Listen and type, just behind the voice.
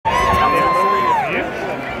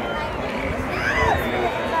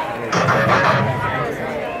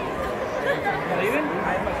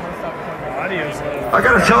I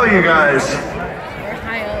gotta tell you guys,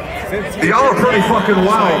 y'all are pretty fucking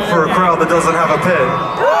wild for a crowd that doesn't have a pit.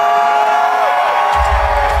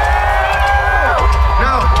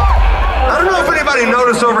 Now, I don't know if anybody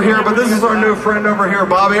noticed over here, but this is our new friend over here,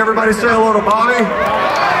 Bobby. Everybody say hello to Bobby.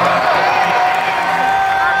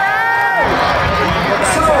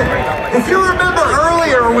 So, if you remember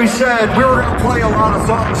earlier, we said we were going to play a lot of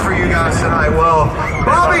songs for you guys tonight. Well,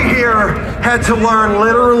 Bobby here had to learn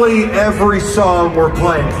literally every song we're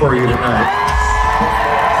playing for you tonight.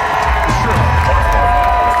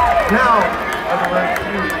 Now,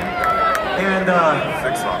 and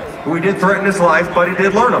we did threaten his life, but he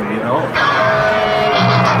did learn them, you know.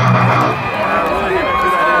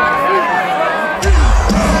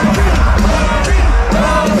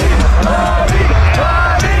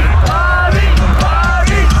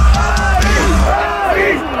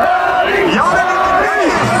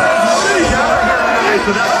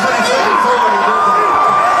 So that's pretty straightforward.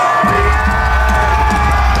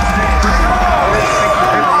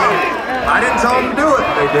 I didn't tell them to do it.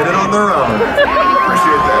 They did it on their own.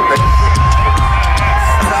 Appreciate that.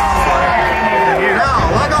 Now,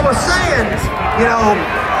 like I was saying, you know,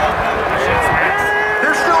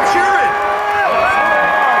 they're still cheering.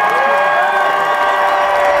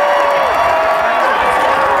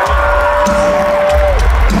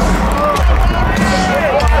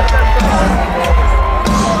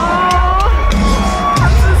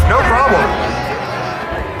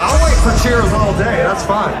 For cheers all day, that's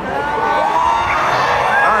fine.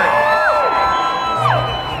 Alright.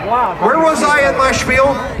 Wow. Where was I in my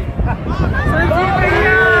spiel?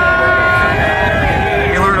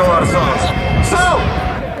 You learned a lot of songs. So,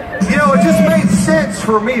 you know, it just made sense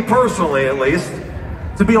for me personally, at least,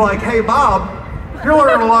 to be like, hey Bob, you're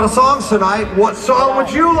learning a lot of songs tonight. What song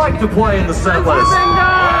would you like to play in the set list?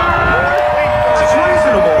 That's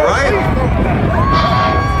reasonable, right?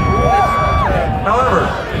 However,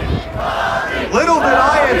 little did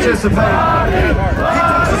I anticipate, he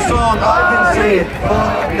picks a song I've been saying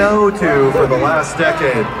fuck no to for the last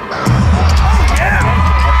decade.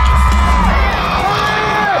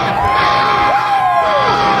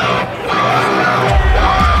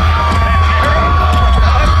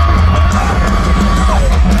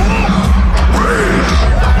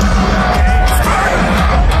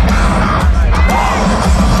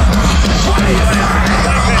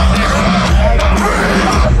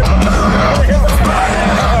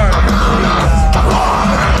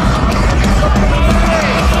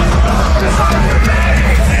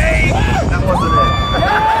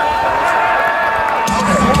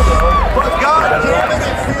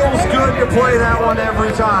 Play that one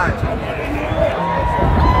every time.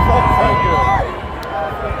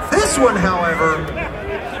 This one, however,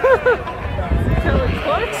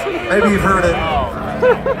 maybe you've heard it.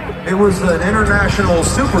 It was an international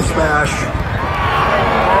super smash.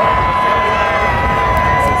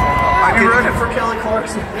 Are you ready for Kelly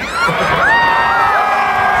Clarkson? International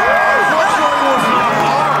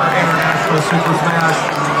super smash.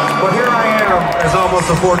 But here I am, as almost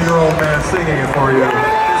a 40-year-old man, singing it for you.